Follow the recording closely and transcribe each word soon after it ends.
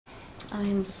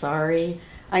I'm sorry.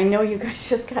 I know you guys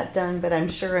just got done, but I'm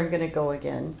sure I'm going to go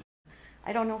again.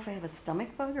 I don't know if I have a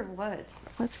stomach bug or what.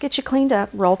 Let's get you cleaned up.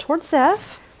 Roll towards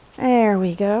Diff. There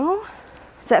we go.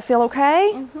 Does that feel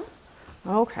okay? Mm-hmm.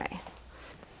 Okay.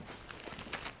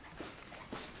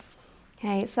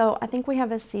 Okay, so I think we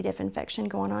have a C. diff infection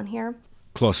going on here.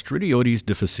 Clostridioides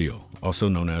difficile, also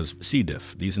known as C.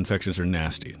 diff. These infections are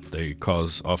nasty. They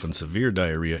cause often severe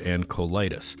diarrhea and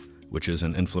colitis, which is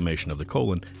an inflammation of the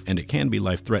colon, and it can be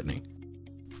life-threatening.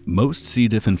 Most C.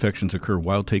 diff infections occur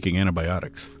while taking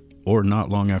antibiotics, or not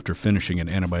long after finishing an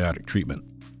antibiotic treatment.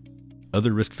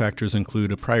 Other risk factors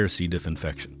include a prior C. diff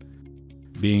infection,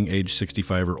 being age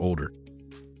 65 or older,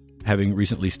 having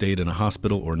recently stayed in a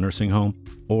hospital or nursing home,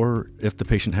 or if the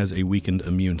patient has a weakened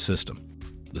immune system.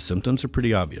 The symptoms are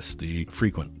pretty obvious: the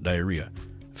frequent diarrhea,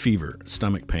 fever,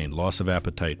 stomach pain, loss of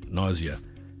appetite, nausea,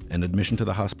 and admission to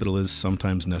the hospital is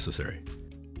sometimes necessary.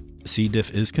 C.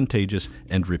 diff is contagious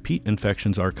and repeat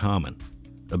infections are common.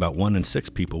 About 1 in 6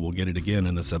 people will get it again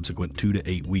in the subsequent 2 to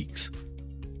 8 weeks.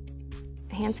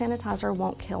 Hand sanitizer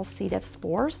won't kill C. diff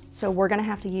spores, so we're going to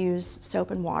have to use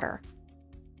soap and water.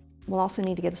 We'll also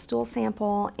need to get a stool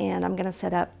sample, and I'm going to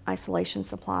set up isolation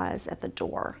supplies at the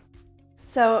door.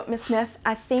 So, Ms. Smith,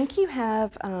 I think you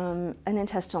have an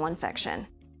intestinal infection.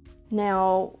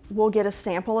 Now, we'll get a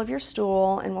sample of your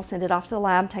stool and we'll send it off to the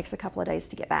lab. It takes a couple of days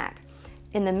to get back.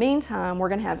 In the meantime, we're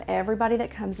going to have everybody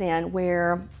that comes in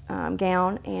wear a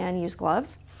gown and use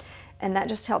gloves, and that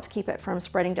just helps keep it from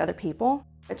spreading to other people.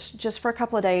 It's just for a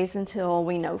couple of days until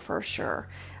we know for sure.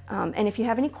 And if you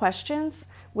have any questions,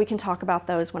 we can talk about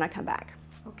those when I come back.